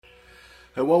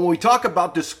And when we talk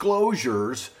about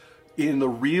disclosures in the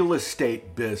real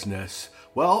estate business,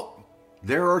 well,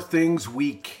 there are things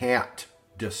we can't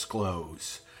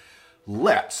disclose.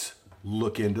 Let's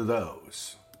look into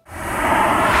those.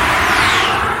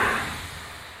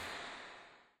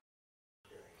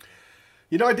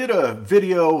 You know, I did a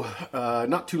video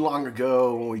not too long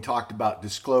ago when we talked about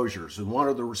disclosures, and one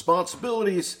of the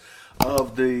responsibilities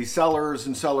of the sellers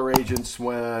and seller agents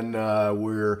when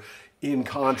we're in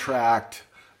contract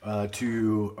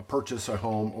to purchase a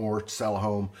home or sell a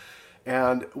home.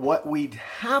 And what we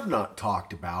have not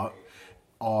talked about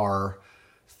are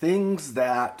things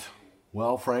that,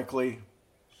 well, frankly,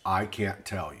 I can't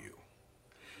tell you.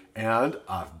 And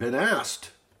I've been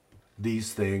asked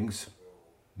these things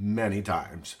many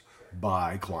times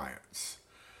by clients.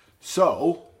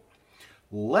 So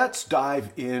let's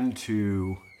dive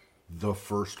into the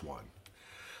first one.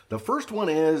 The first one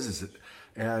is,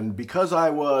 and because I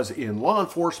was in law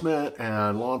enforcement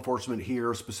and law enforcement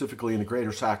here, specifically in the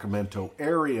greater Sacramento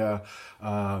area,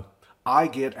 I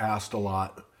get asked a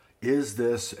lot, is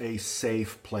this a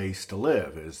safe place to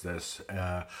live? Is this,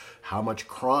 how much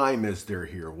crime is there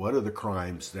here? What are the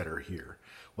crimes that are here?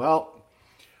 Well,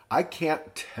 I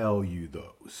can't tell you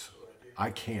those. I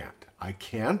can't. I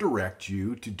can direct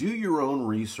you to do your own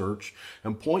research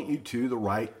and point you to the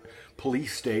right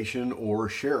police station or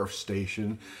sheriff's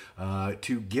station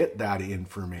to get that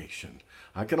information.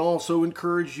 I can also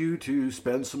encourage you to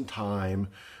spend some time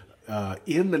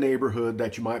in the neighborhood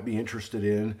that you might be interested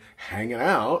in, hanging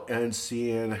out and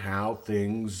seeing how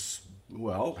things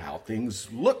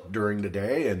look during the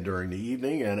day and during the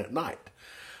evening and at night.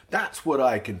 That's what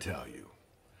I can tell you.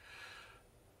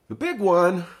 The big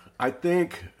one, I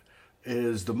think,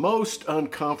 is the most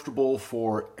uncomfortable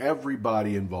for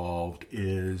everybody involved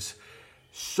is,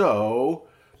 so,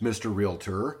 Mr.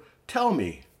 Realtor, tell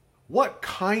me, what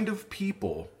kind of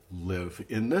people live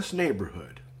in this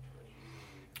neighborhood?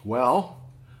 Well,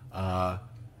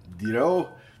 you know,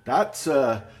 that's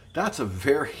a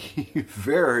very,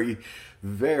 very,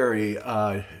 very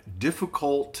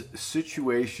difficult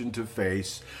situation to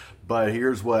face, but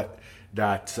here's what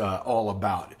that's all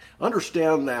about.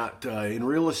 Understand that in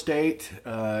real estate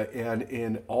and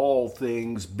in all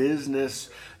things business,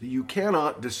 you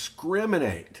cannot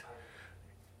discriminate.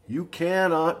 You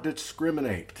cannot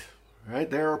discriminate.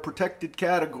 Right? There are protected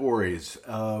categories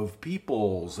of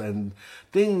peoples and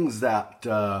things that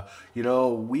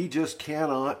we just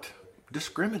cannot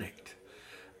discriminate.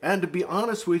 And to be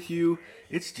honest with you,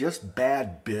 it's just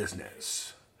bad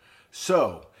business.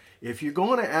 So, if you're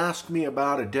going to ask me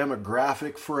about a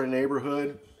demographic for a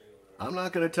neighborhood, I'm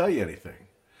not going to tell you anything.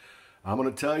 I'm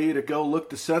going to tell you to go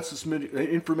look the census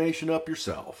information up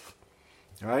yourself.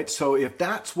 All right, so if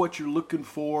that's what you're looking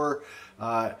for,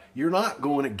 you're not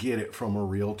going to get it from a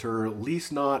realtor, at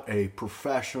least not a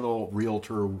professional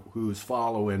realtor who's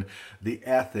following the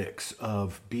ethics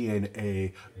of being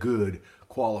a good,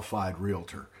 qualified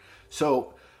realtor.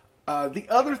 So, the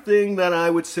other thing that I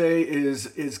would say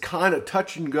is kind of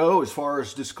touch and go as far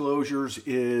as disclosures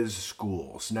is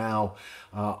schools. Now,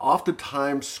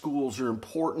 oftentimes schools are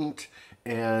important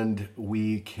and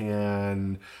we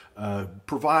can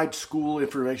provide school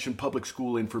information, public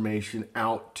school information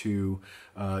out to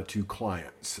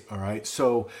clients. All right.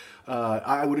 So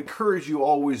I would encourage you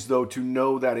always, though, to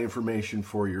know that information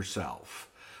for yourself.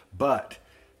 But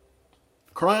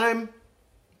crime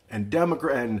and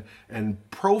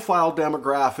profile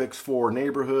demographics for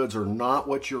neighborhoods are not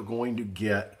what you're going to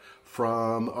get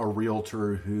from a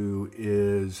realtor who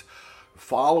is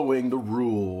following the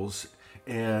rules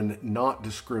and not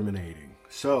discriminating.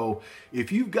 So if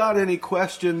you've got any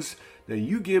questions, then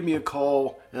you give me a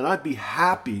call and I'd be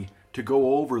happy to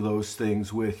go over those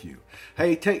things with you.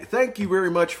 Hey, thank you very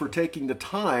much for taking the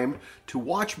time to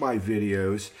watch my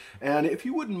videos. And if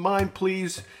you wouldn't mind,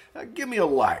 please give me a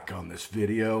like on this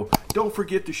video. Don't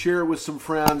forget to share it with some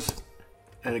friends.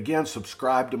 And again,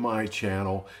 subscribe to my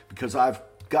channel because I've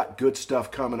got good stuff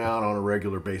coming out on a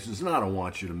regular basis and I don't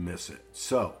want you to miss it.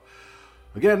 So,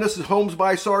 again, this is Homes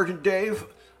by Sergeant Dave.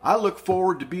 I look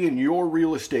forward to being your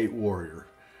real estate warrior.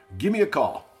 Give me a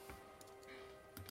call.